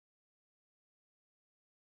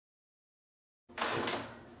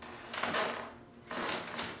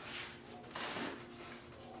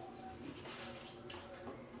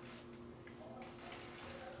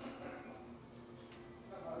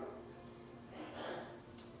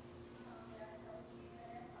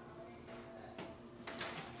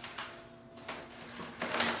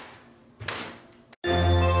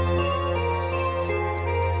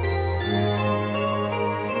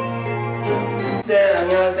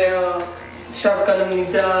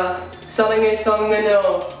샵가입니다. 사랑의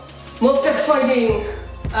성민호. Multiple fighting.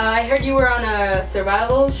 I heard you were on a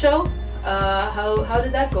survival show. How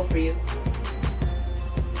did that go for you?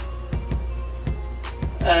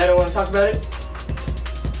 I don't want to talk about it.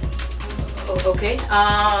 Oh, okay.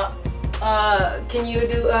 Can you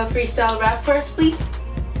do a freestyle rap for us, please?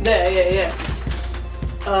 Yeah.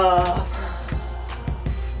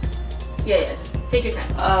 Yeah, just take your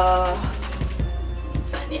time.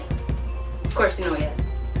 It's fine, yeah. Of course you know, yeah.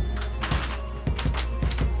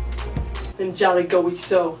 잠자리고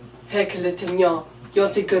있어 해클레팅녀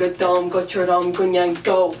여태 그랬던 것처럼 그냥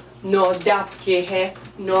go 너답게 해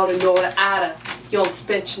너를 알아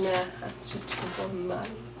연습했지 나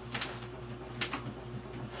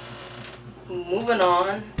Moving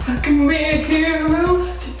on. I can be a hero.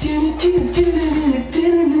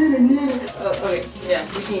 Okay, yeah.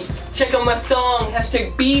 Check out my song,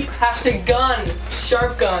 #beef, #gun,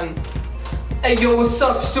 sharp gun. Hey yo, what's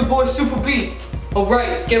up? It's your boy Super B.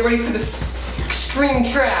 Alright, get ready for this extreme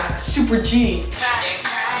track, Super G.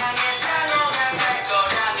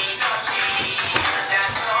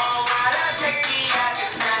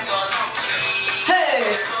 Hey!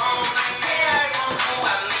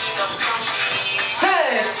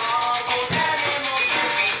 Hey!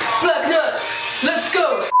 Black nut, let's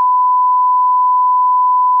go!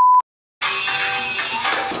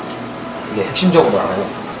 그게 핵심적으로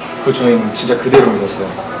알아요. 그 저희는 진짜 그대로 믿었어요.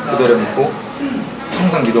 그대로 믿고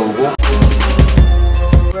항상 믿어오고.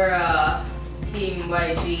 We're Team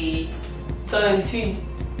YG Sun T.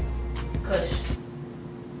 Kush.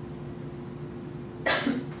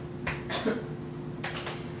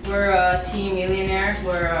 We're Team Millionaire.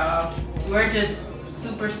 We're just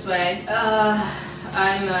super swag.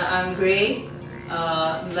 I'm gray.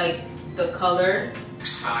 Like the color.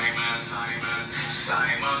 Simon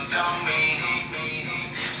Dominic,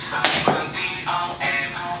 Simon D-O-M-I-N-I-C-O-O.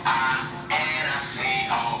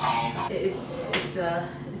 It's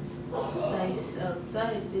nice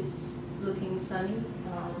outside. It's looking sunny.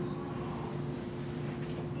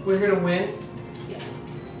 We're here to win. Yeah.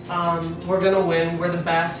 We're gonna win. We're the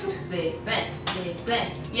best. Big bet.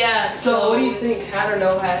 Yeah. So what do you think? Hat or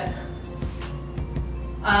no hat?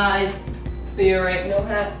 You're right. No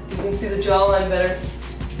hat. You can see the jawline better.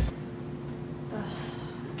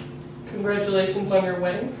 Congratulations on your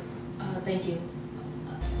wedding. Thank you.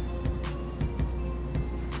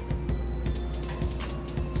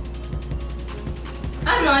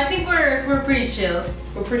 I don't know. I think we're pretty chill.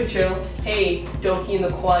 We're pretty chill. Hey, Doki in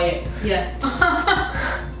the quiet. Yeah.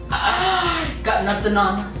 Got nothing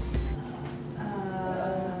on us.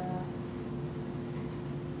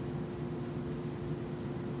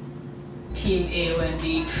 Team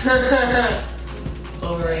AOMD.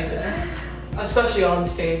 Overrated. Especially on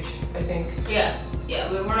stage, I think. Yeah.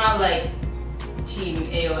 We're not like Team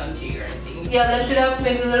AOMG or anything. Yeah, lift it up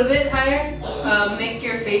maybe a little bit higher. Make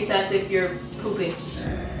your face as if you're pooping.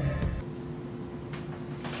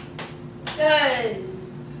 Good.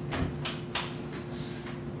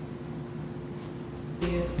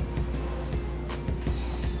 Yeah.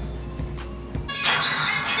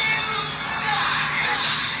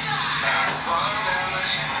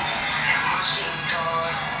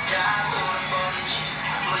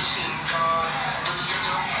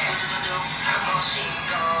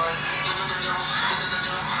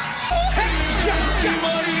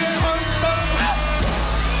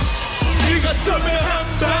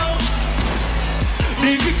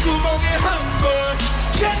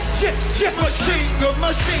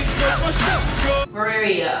 We're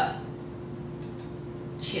very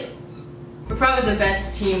chill. We're probably the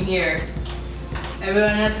best team here.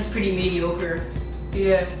 Everyone else is pretty mediocre.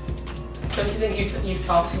 Yeah. Don't you think you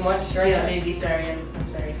talk too much? Right? Yeah, maybe. Sorry, I'm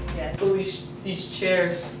sorry. Yeah. So these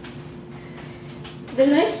chairs. They're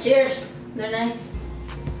nice chairs. They're nice.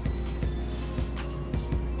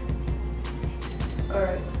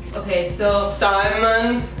 Alright. Okay, so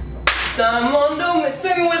Simon,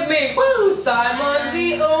 sing with me. Woo! Simon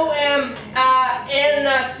D-O-M-I-N-I-C-O-O.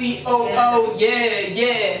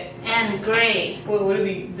 Yeah. and gray. What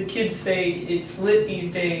do the kids say? It's lit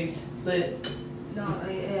these days. Lit. No,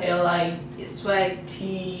 L-I-T-E. swag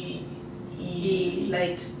T-E,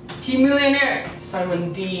 like T-millionaire.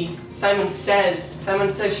 Simon D. Simon says,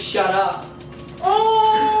 shut up. Oh!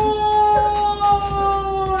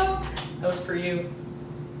 That was for you.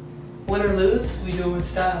 Win or lose, we do it with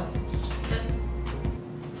style.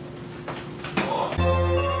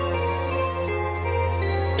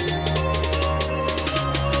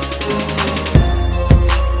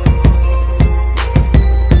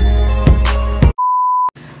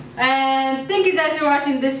 And thank you guys for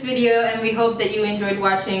watching this video, and we hope that you enjoyed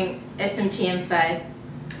watching SMTM5.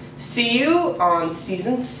 See you on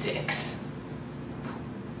season 6.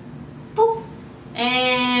 Boop.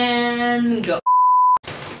 And go.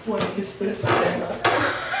 What is this channel?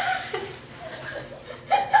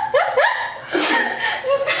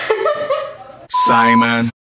 Simon.